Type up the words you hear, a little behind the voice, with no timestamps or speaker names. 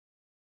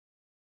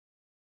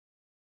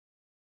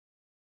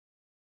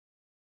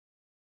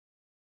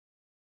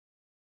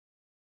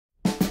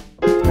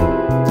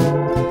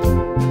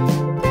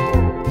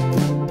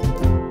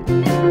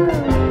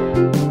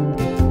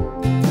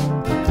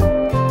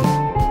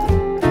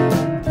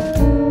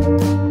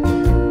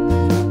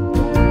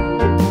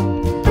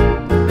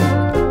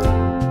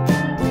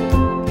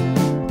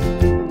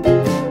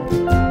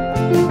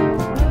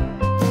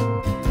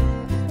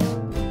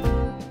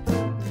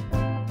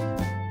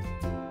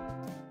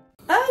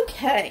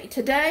Okay,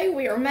 today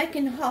we are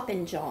making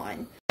Hoppin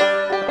John. I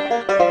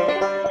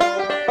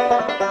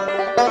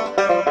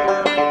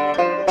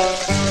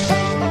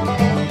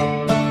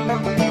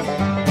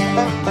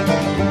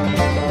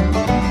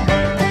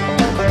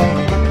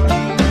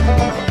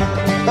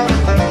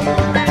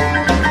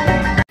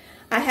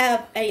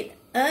have an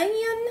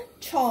onion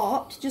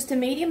chopped, just a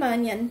medium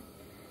onion,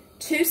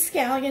 2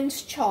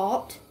 scallions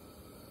chopped.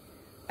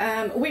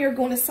 We are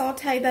going to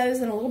saute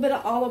those in a little bit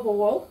of olive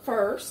oil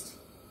first,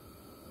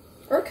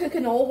 or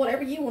cooking oil,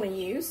 whatever you want to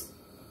use.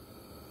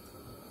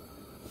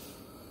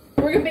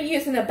 We're going to be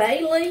using a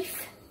bay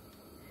leaf.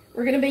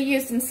 We're going to be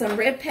using some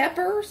red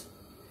peppers,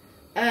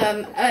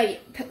 a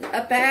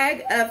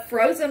bag of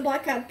frozen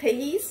black-eyed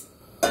peas.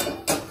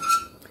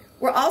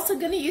 We're also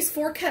going to use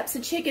 4 cups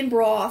of chicken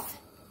broth,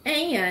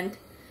 and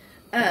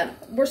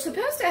we're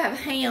supposed to have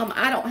ham.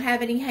 I don't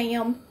have any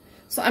ham,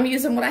 so I'm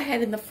using what I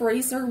had in the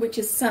freezer, which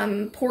is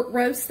some pork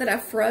roast that I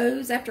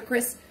froze after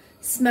Chris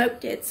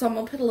smoked it, so I'm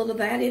going to put a little of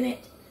that in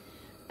it.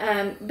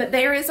 But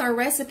there is our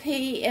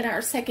recipe in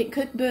our second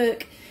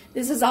cookbook.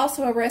 This is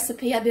also a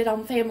recipe I did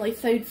on Family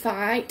Food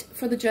Fight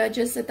for the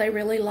judges that they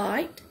really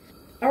liked.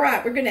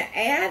 Alright, we're going to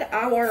add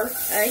our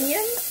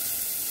onions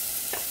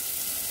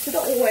to the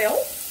oil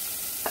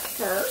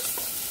first.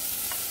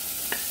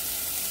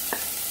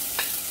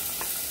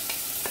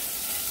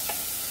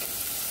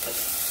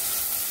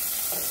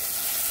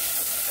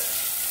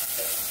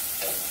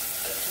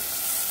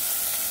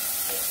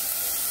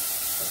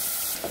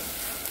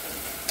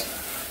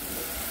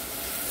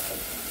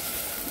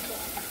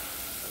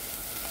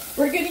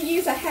 We're going to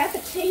use a half a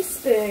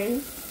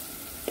teaspoon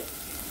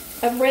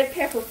of red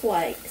pepper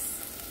flakes.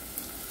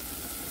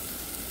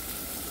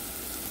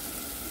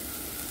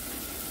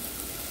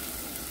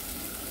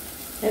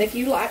 And if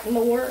you like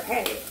more,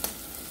 add it.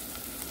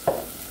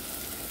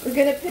 We're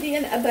going to put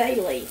in a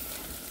bay leaf.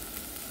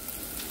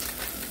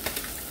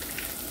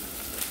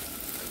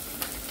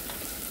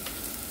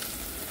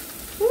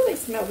 Ooh, they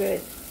smell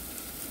good.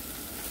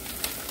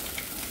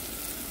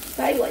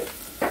 Bay leaf.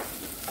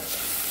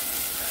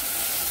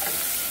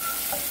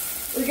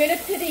 We're going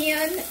to put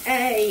in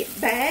a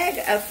bag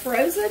of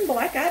frozen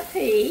black-eyed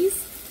peas.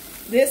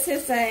 This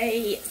is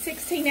a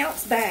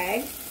 16-ounce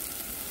bag.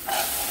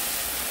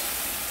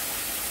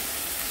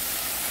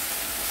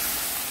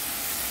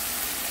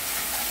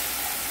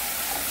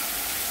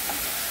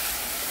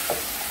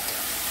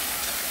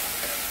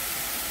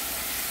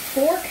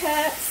 Four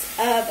cups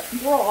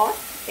of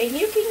broth, and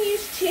you can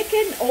use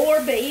chicken or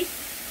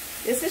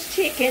beef. This is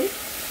chicken.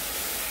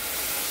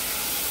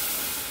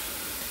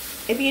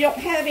 If you don't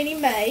have any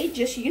made,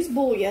 just use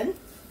bouillon.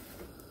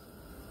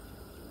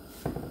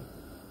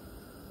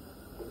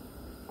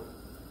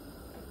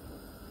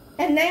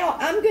 And now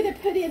I'm going to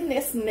put in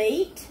this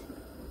meat.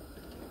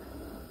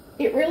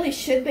 It really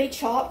should be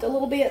chopped a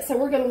little bit, so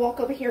we're going to walk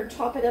over here and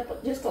chop it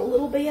up just a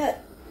little bit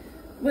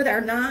with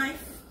our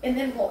knife, and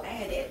then we'll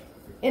add it.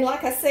 And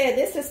like I said,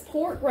 this is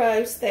pork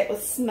roast that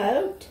was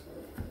smoked,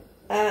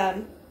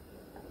 and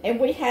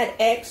we had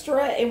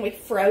extra, and we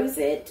froze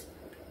it.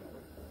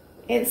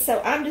 And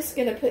so I'm just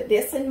going to put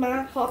this in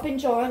my Hoppin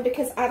John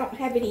because I don't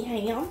have any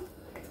ham.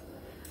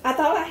 I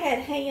thought I had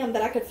ham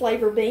that I could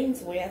flavor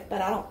beans with,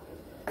 but I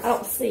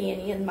don't see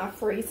any in my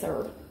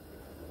freezer.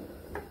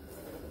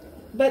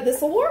 But this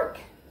will work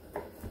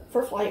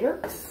for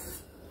flavor.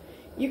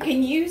 You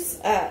can use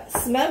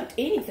smoked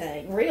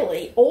anything,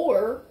 really,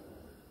 or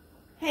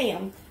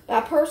ham.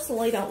 But I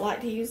personally don't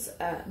like to use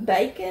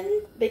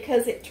bacon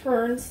because it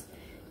turns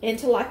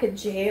into like a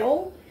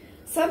gel.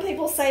 Some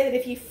people say that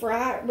if you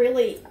fry it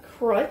really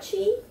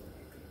crunchy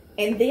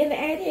and then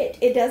add it,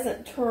 it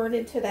doesn't turn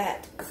into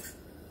that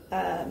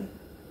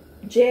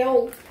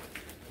gel,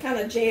 kind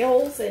of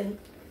gels and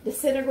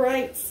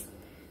disintegrates.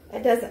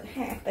 That doesn't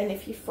happen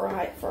if you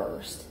fry it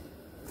first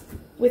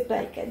with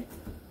bacon.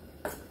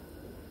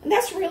 And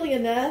that's really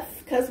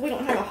enough because we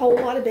don't have a whole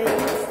lot of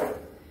beans.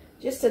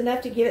 Just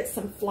enough to give it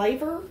some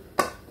flavor.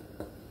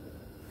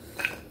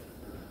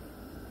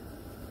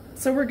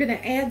 So we're going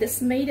to add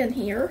this meat in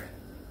here.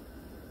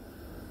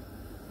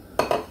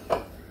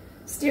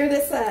 Stir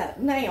this up.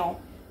 Now,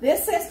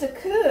 this says to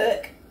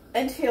cook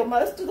until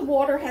most of the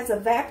water has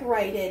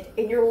evaporated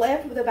and you're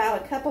left with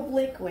about a cup of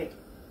liquid.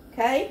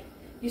 Okay?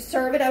 You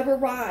serve it over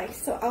rice.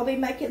 So I'll be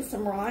making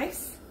some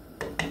rice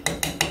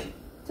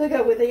to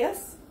go with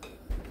this.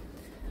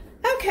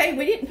 Okay,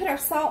 we didn't put our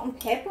salt and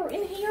pepper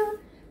in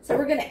here, so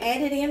we're going to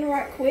add it in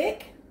right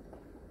quick.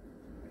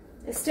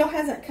 It still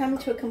hasn't come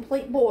to a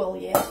complete boil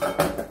yet.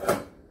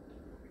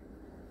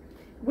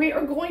 We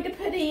are going to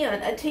put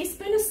in a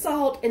teaspoon of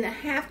salt and a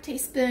half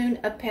teaspoon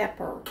of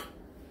pepper.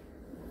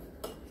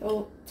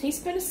 So, a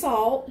teaspoon of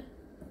salt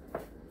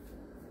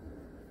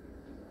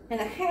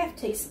and a half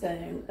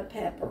teaspoon of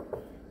pepper.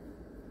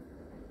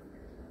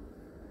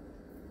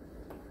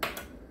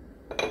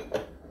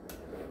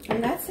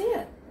 And that's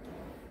it.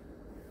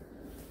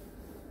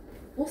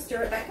 We'll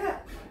stir it back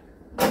up.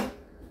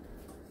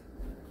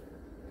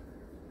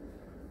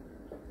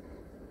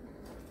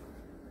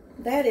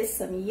 That is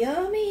some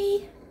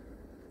yummy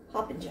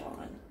Hoppin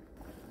John.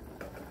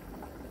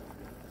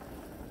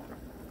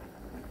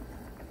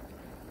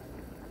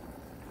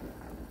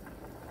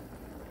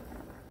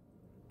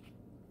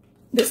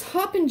 This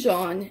Hoppin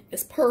John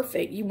is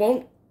perfect. You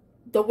want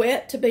the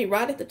wet to be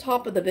right at the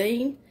top of the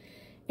bean.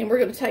 And we're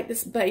going to take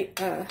this bay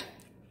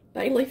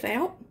leaf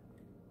out.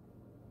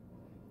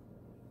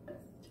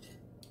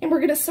 And we're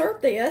going to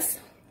serve this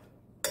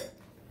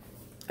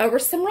over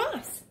some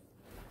rice.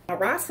 My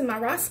rice in my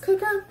rice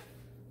cooker.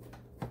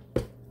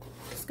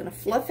 Just going to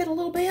fluff it a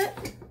little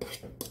bit.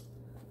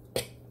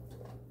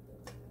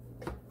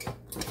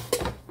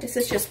 This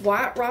is just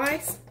white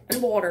rice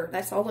and water.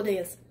 That's all it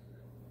is.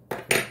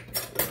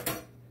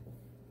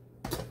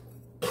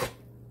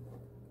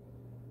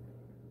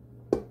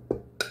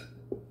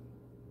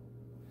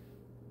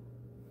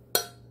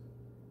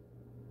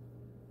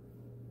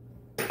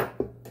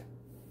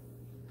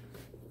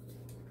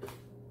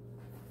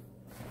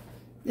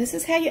 This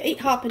is how you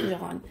eat Hoppin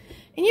John.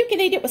 And you can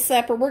eat it with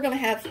supper. We're going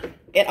to have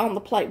it on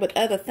the plate with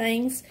other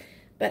things.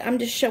 But I'm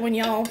just showing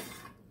y'all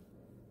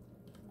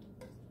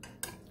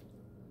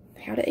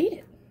how to eat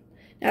it.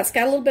 Now, it's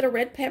got a little bit of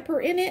red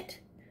pepper in it,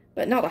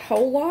 but not a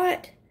whole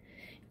lot.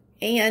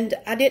 And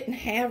I didn't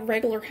have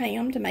regular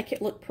ham to make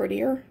it look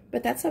prettier,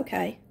 but that's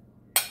okay.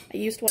 I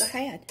used what I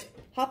had.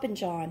 Hoppin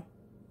John.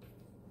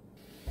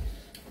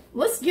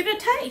 Let's give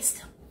it a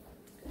taste.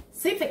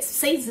 See if it's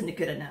seasoned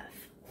good enough.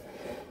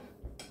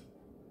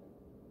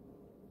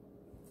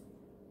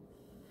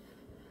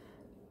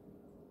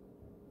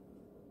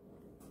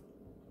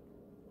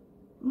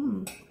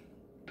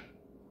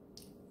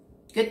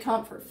 Good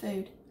comfort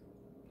food.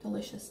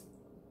 Delicious.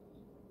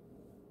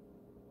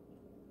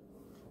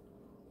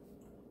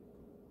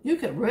 You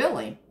could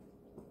really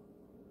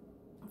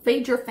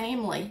feed your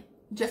family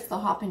just the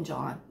Hoppin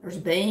John. There's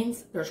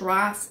beans, there's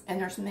rice, and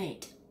there's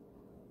meat.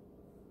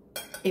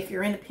 If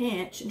you're in a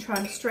pinch and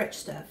trying to stretch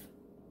stuff.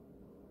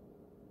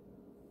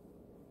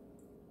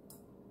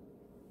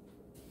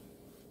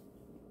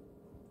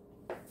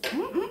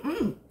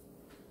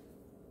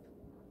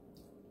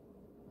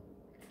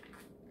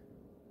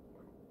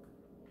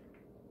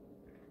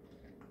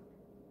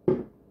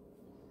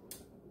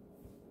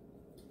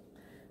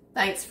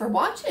 Thanks for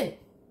watching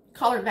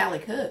Collard Valley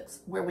Cooks,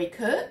 where we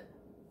cook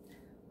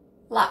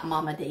like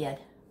Mama did.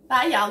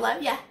 Bye, y'all.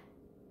 Love ya.